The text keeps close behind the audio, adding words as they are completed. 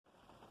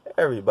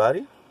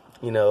Everybody,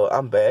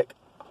 I'm back.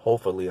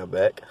 Hopefully I'm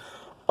back.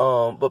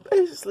 But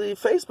basically,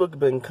 Facebook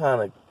been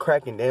kind of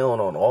cracking down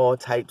on all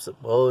types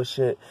of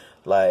bullshit.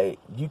 Like,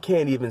 you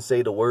can't even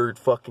say the word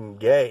fucking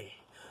gay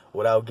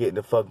without getting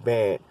the fuck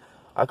banned.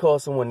 I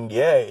called someone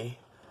gay,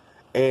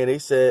 and they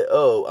said,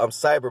 oh, I'm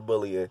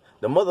cyberbullying.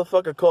 The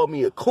motherfucker called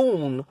me a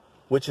coon,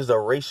 which is a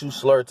racial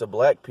slur to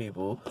black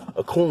people.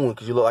 A coon,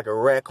 because you look like a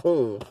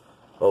raccoon,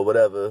 or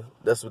whatever.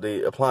 That's what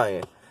they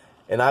applying.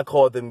 And I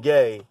called them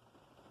gay.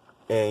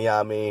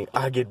 And,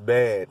 I get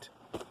banned.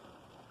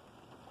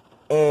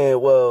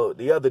 And, well,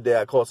 the other day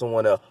I called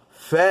someone a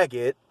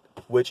faggot,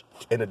 which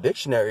in a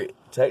dictionary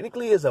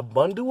technically is a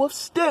bundle of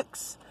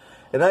sticks.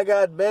 And I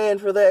got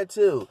banned for that,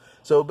 too.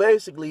 So,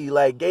 basically,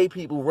 like, gay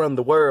people run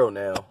the world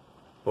now.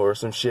 Or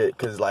some shit.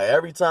 Because, like,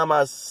 every time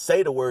I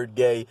say the word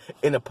gay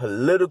in a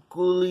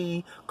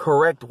politically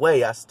correct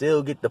way, I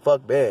still get the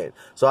fuck banned.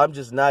 So, I'm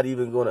just not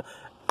even going to...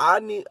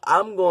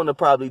 I'm going to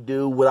probably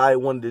do what I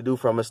wanted to do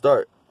from the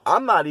start.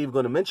 I'm not even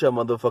going to mention a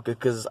motherfucker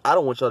because I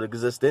don't want y'all to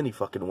exist any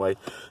fucking way.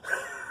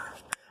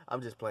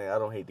 I'm just playing. I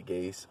don't hate the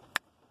gays.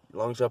 As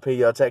long as y'all pay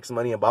y'all tax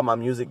money and buy my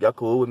music, y'all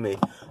cool with me.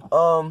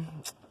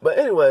 But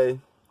anyway,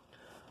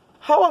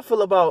 how I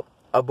feel about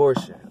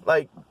abortion.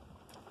 Like,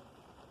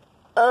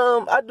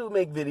 I do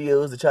make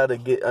videos to try to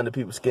get under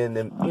people's skin.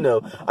 And,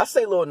 I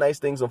say little nice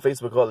things on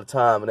Facebook all the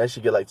time, and that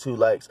shit get like 2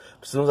 likes.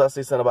 As soon as I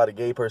say something about a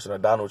gay person or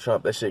Donald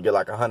Trump, that shit get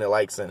like 100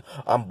 likes, and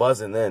I'm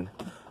buzzing then.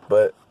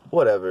 But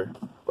whatever.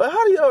 But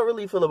how do y'all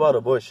really feel about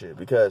abortion?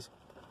 Because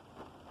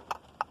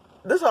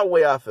this is the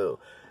way I feel.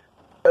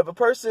 If a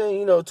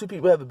person, 2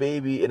 people have a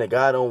baby and a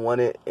guy don't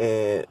want it,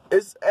 and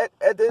it's at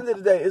the end of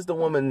the day, it's the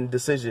woman's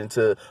decision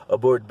to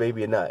abort the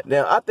baby or not.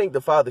 Now, I think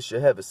the father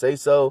should have a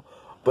say-so,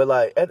 but,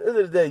 like, at the end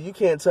of the day, you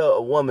can't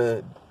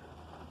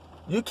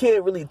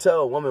really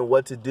tell a woman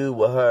what to do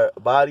with her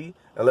body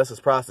unless it's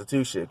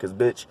prostitution. Because,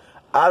 bitch,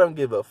 I don't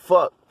give a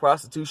fuck.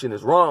 Prostitution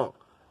is wrong.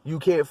 You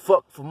can't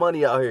fuck for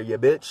money out here, you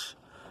bitch.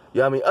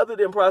 Other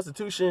than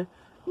prostitution,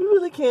 you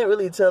really can't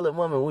really tell a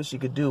woman what she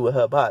could do with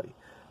her body.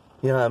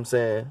 You know what I'm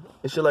saying?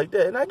 And shit like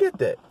that. And I get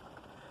that.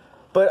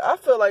 But I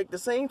feel like the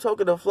same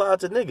token apply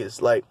to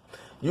niggas. Like,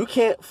 you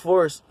can't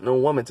force no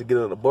woman to get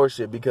an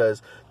abortion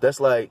because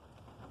that's like,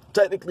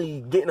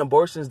 technically getting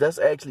abortions, that's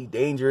actually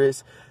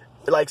dangerous.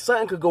 Like,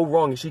 something could go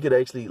wrong and she could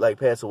actually, like,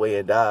 pass away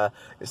and die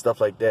and stuff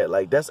like that.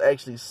 Like, that's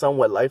actually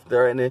somewhat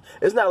life-threatening.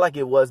 It's not like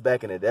it was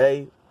back in the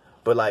day.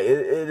 But, like,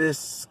 it is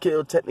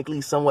still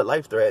technically somewhat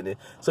life-threatening.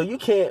 So you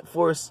can't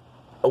force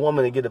a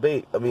woman to get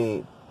get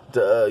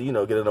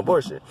an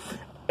abortion.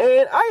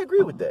 And I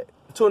agree with that.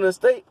 To an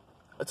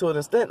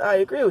extent, I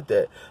agree with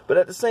that. But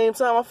at the same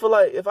time, I feel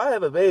like if I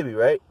have a baby,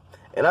 right,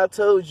 and I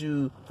told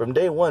you from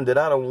day one that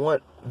I don't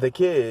want the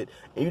kid,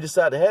 and you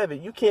decide to have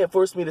it, you can't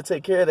force me to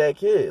take care of that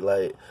kid.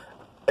 Like,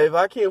 if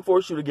I can't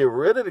force you to get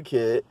rid of the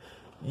kid,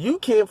 you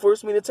can't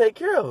force me to take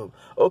care of him.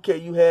 Okay,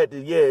 you had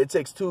to, it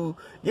takes 2,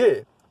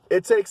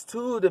 it takes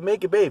 2 to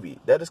make a baby.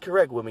 That is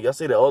correct, women. Y'all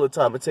say that all the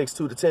time. It takes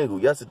 2 to tangle.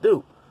 Yes, it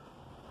do.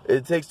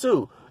 It takes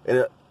 2.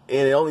 And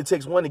it only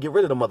takes 1 to get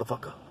rid of the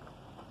motherfucker.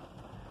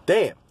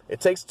 Damn. It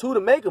takes 2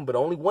 to make them, but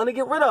only 1 to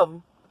get rid of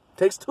them. It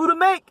takes 2 to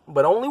make,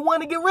 but only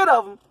 1 to get rid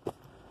of them.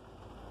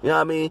 You know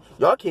what I mean?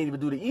 Y'all can't even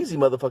do the easy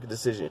motherfucking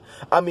decision.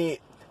 I mean,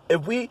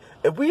 if we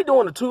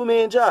doing a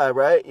 2-man job,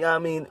 right? You know what I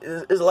mean?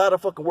 It's a lot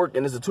of fucking work,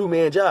 and it's a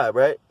 2-man job,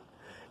 right?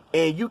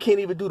 And you can't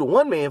even do the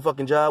 1-man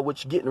fucking job,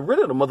 which getting rid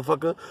of the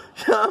motherfucker.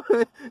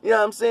 You know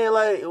what I'm saying?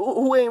 Like,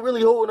 who ain't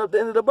really holding up the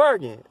end of the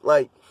bargain?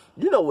 Like,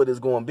 you know what it's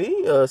going to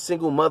be. A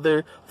single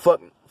mother,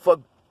 fuck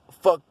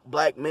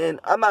black men.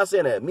 I'm not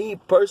saying that. Me,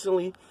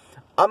 personally,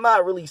 I'm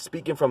not really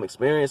speaking from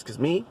experience, because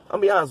me,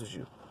 I'll be honest with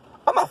you,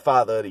 I'm not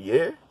father of the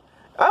year.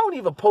 I don't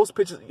even post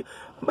pictures.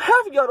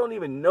 Half of y'all don't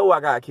even know I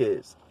got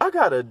kids. I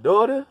got a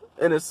daughter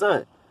and a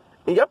son.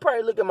 And y'all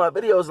probably look at my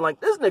videos and like,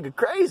 this nigga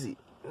crazy.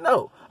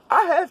 No.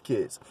 I have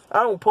kids.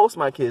 I don't post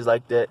my kids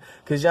like that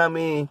because,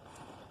 I'm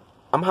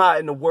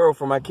hiding the world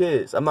from my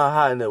kids. I'm not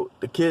hiding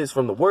the kids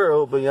from the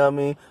world, but,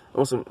 on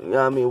some,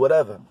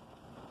 whatever.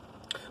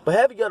 But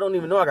half of y'all don't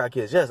even know I got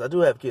kids. Yes, I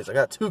do have kids. I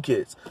got 2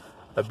 kids.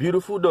 A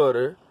beautiful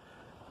daughter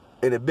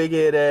and a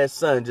big-head ass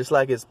son, just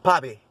like his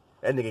poppy.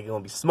 That nigga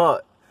gonna be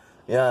smart.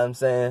 You know what I'm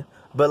saying?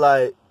 But,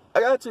 like, I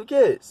got 2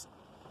 kids.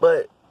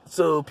 But,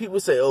 so people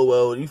say, oh,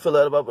 well, you feel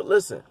that about, but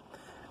listen.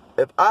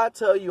 If I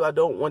tell you I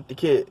don't want the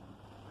kid,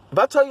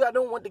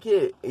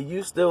 and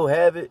you still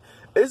have it,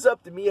 it's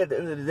up to me at the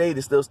end of the day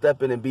to still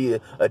step in and be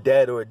a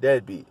dad or a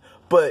deadbeat.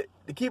 But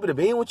to keep it a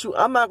being with you,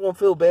 I'm not going to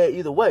feel bad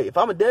either way. If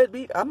I'm a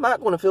deadbeat, I'm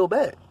not going to feel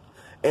bad.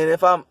 And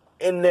if I'm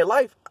in their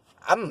life,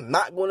 I'm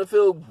not going to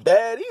feel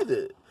bad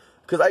either.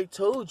 Because I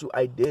told you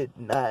I did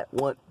not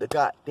want the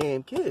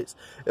goddamn kids.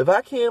 If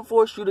I can't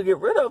force you to get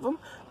rid of them,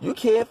 you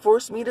can't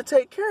force me to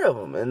take care of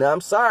them. And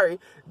I'm sorry,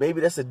 maybe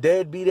that's a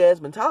deadbeat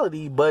ass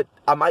mentality, but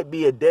I might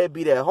be a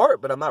deadbeat at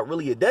heart, but I'm not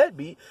really a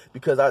deadbeat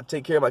because I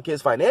take care of my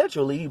kids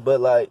financially.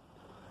 But, like,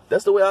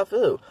 that's the way I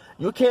feel.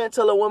 You can't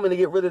tell a woman to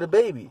get rid of the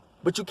baby,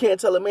 but you can't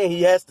tell a man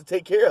he has to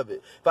take care of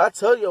it. If I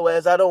tell your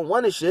ass I don't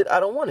want this shit,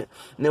 I don't want it.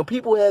 Now,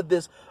 people have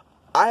this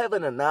I have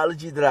an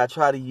analogy that I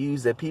try to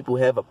use that people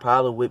have a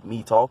problem with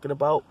me talking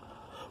about.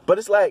 But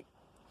it's like,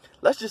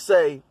 let's just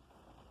say,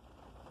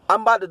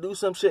 I'm about to do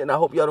some shit and I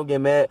hope y'all don't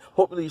get mad.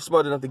 Hopefully you're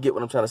smart enough to get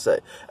what I'm trying to say.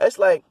 It's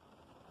like,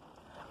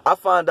 I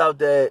find out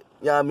that,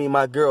 you know what I mean,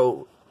 my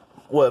girl,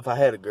 well, if I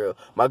had a girl,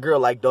 my girl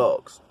like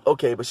dogs.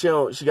 Okay, but she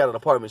got an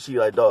apartment, she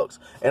like dogs.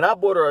 And I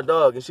bought her a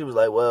dog and she was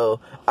like,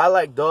 well, I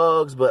like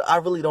dogs, but I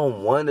really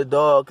don't want a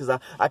dog because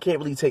I can't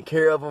really take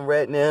care of them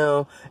right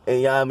now. And,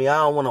 you know what I mean, I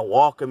don't want to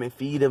walk them and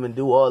feed them and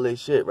do all this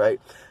shit, right?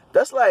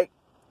 That's like,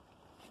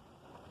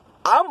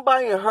 I'm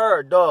buying her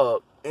a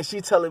dog and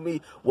she telling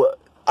me, well,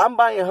 I'm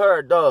buying her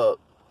a dog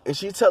and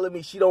she telling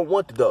me she don't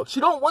want the dog. She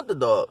don't want the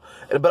dog.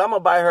 But I'm going to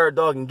buy her a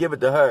dog and give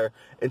it to her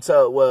and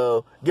tell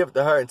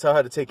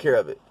her to take care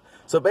of it.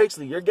 So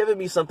basically, you're giving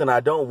me something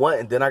I don't want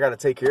and then I got to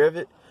take care of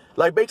it.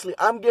 Like basically,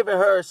 I'm giving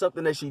her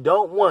something that she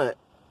don't want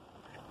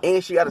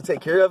and she got to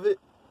take care of it.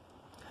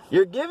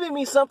 You're giving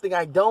me something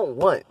I don't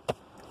want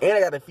and I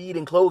got to feed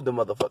and clothe the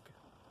motherfucker.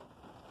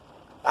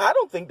 I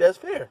don't think that's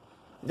fair.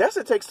 Yes,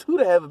 it takes two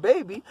to have a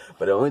baby,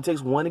 but it only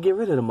takes one to get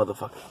rid of the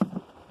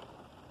motherfucker.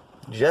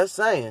 Just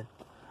saying.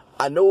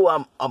 I know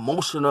I'm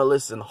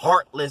emotionalist and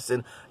heartless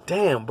and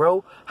damn,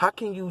 bro, how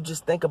can you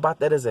just think about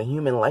that as a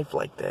human life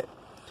like that?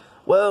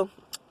 Well,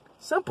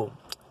 simple.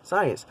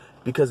 Science.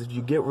 Because if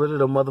you get rid of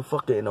the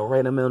motherfucker in the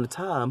right amount of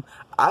time,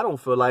 I don't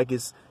feel like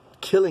it's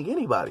killing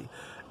anybody.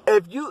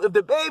 If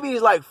the baby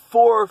is like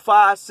 4,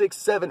 5, 6,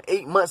 7,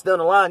 8 months down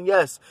the line,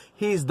 yes,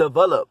 he's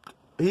developed.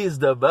 She's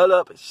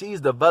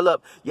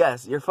developed.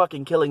 Yes, you're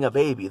fucking killing a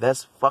baby.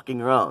 That's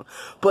fucking wrong.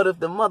 But if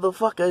the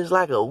motherfucker is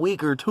like a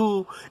week or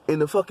two in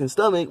the fucking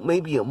stomach,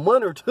 maybe a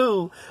month or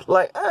two,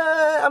 like,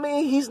 I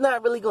mean, he's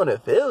not really going to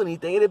feel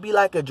anything. It'd be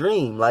like a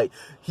dream. Like,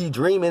 he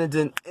dreaming and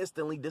then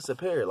instantly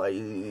disappear. Like,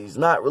 he's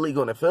not really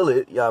going to feel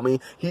it. You know what I mean?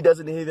 He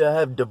doesn't even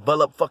have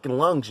developed fucking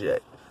lungs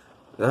yet.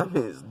 I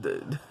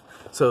mean,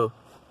 so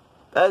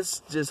that's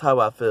just how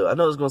I feel. I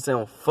know it's going to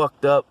sound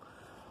fucked up.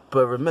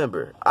 But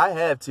remember, I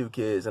have 2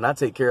 kids and I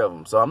take care of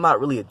them. So I'm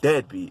not really a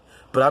deadbeat.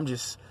 But I'm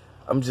just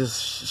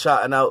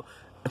shouting out.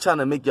 I'm trying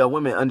to make y'all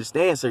women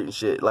understand certain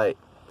shit. Like,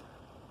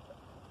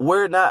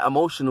 we're not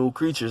emotional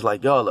creatures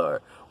like y'all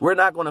are. We're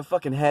not going to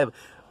fucking have...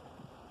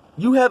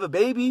 You have a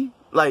baby?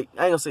 Like,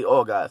 I ain't going to say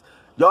all guys.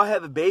 Y'all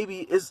have a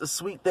baby, it's a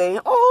sweet thing.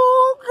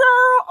 Oh, girl.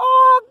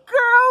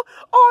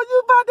 Oh,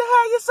 you about to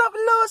have yourself a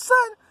little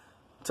son.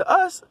 To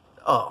us,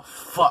 oh,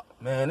 fuck,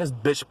 man. This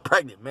bitch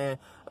pregnant, man.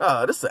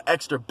 Oh, this is an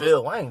extra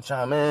bill. I ain't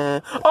trying,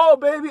 man. Oh,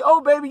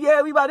 baby,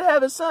 yeah, we about to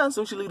have a son.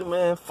 So she leave the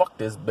man. Fuck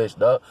this bitch,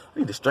 dog.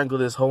 We need to strangle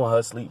this hoe in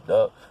her sleep,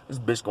 dog. This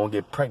bitch gonna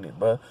get pregnant,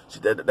 bro.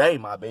 That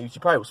ain't my baby. She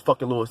probably was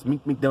fucking little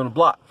Meek down the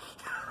block.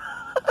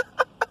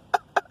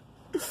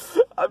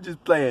 I'm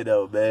just playing,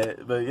 though,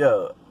 man. But,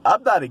 yo,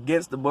 I'm not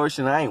against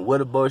abortion. I ain't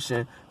with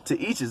abortion. To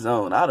each his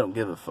own. I don't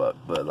give a fuck.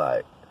 But,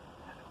 like,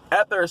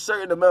 after a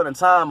certain amount of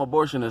time,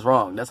 abortion is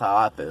wrong. That's how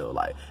I feel.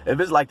 Like, if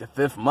it's like the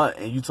 5th month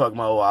and you talking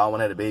about, oh, I want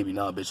to have a baby.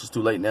 No, bitch, it's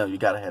too late now. You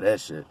got to have that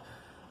shit.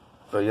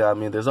 But, yeah, I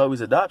mean, there's always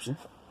adoption.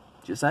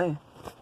 Just saying.